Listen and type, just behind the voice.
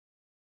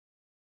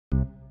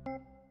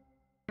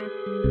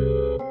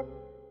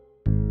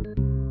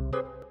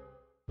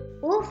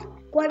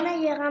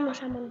¿Cuándo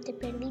llegamos a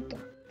Monteperdito?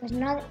 Pues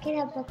no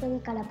queda poco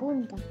de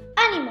Calapunta.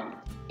 ¡Ánimo!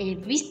 ¿He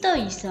visto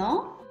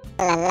eso?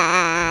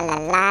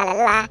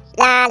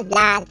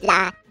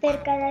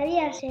 Pero cada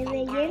día se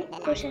veían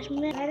cosas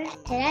muy raras.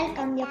 Será el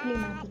cambio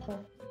climático.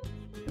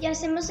 Ya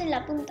estamos en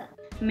la punta.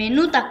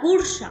 Menuda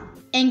cursa.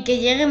 En que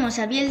lleguemos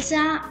a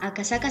Bielsa a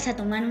casacas a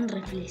tomar un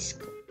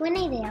refresco. Buena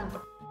idea.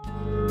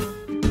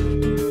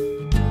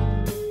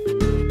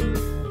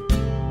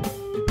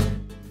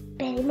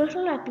 ¿Pedimos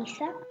una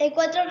pizza? Hay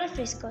 4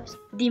 refrescos.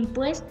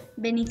 Dimpués,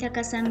 venid a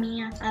casa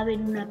mía a ver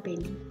una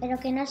peli. Pero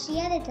que no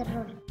sea de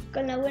terror.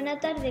 Con la buena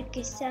tarde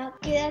que s'ha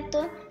quedat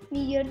tot,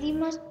 millor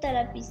dimos hasta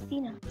la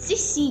piscina. Sí,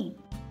 sí.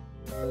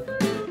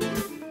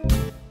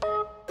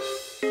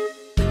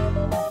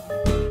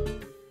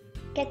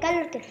 Qué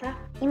calor que fa.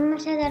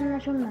 Vamos a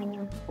darnos un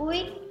baño.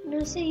 Uy,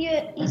 no sé yo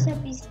esa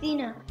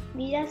piscina.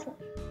 Mirazo.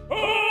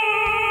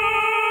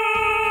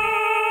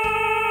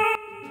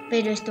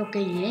 ¿Pero esto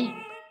qué es?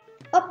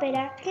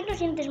 Ópera, ¿qué no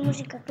sientes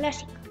música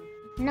clásica?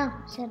 No,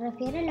 se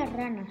refiere a las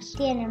ranas.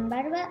 Tienen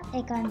barba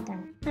y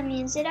cantan.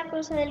 También será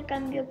cosa del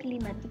cambio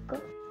climático.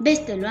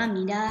 Véstelo a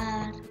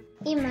mirar.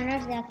 Y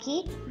manos de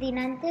aquí, din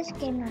antes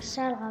que nos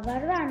salga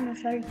barba a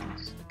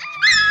nosotras.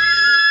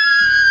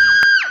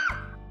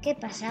 ¿Qué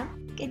pasa?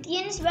 ¿Que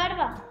tienes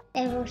barba?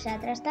 ¿Y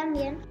vosotras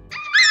también?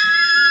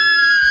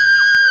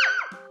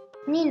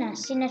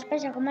 Ninas, si nos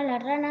pasa como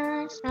las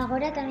ranas,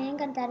 ahora también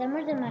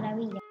cantaremos de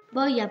maravilla.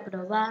 Voy a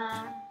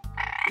probar.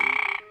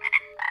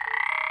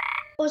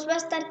 Pues va a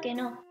estar que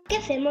no. ¿Qué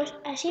hacemos?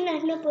 Así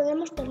no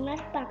podemos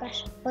tornar para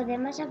casa.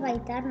 Podemos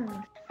afeitarnos.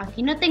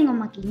 Aquí no tengo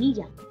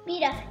maquinilla.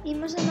 Mira,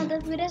 íbamos a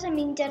Matafueras a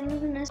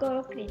mincharnos unas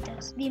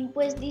concretas.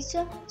 Después de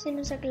eso se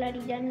nos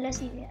aclarirán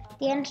las ideas.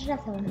 Tienes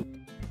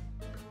razón.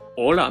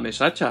 Hola,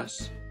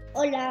 mesachas.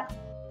 Hola,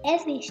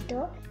 ¿has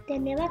visto?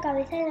 Tenía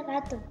cabeza de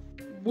gato.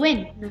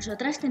 Bueno,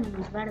 nosotras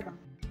tenemos barba.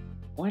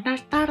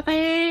 Buenas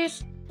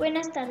tardes.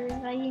 Buenas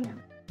tardes, gallina.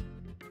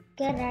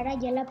 Qué rara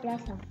ya la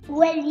plaza.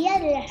 O el día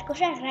de las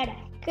cosas raras.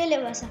 ¿Qué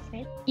le vas a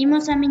hacer?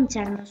 Imos a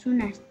mincharnos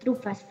unas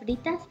trufas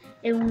fritas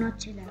e unos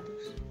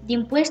chelados.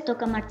 Dimpués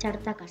toca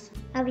marcharte a casa.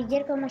 A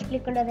Villar, ¿cómo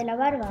explico lo de la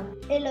barba?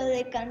 Y lo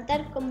de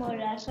cantar como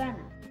las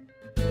ranas.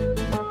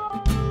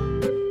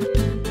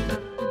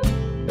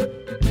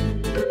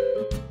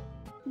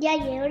 Ya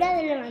es hora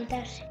de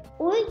levantarse.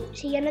 Uy,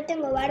 si yo no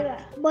tengo barba.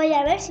 Voy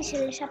a ver si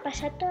se les ha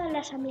pasado a todas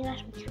las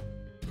amigas mías.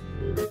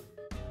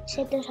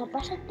 ¿Se te os ha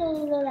pasado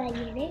todo lo de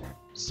ayer, eh?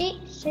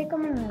 Sí, soy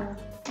como nueva.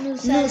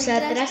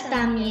 Nosotras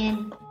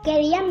también. Qué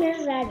día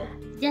más raro.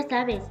 Ya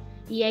sabes,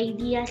 y hay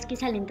días que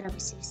salen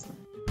traveses.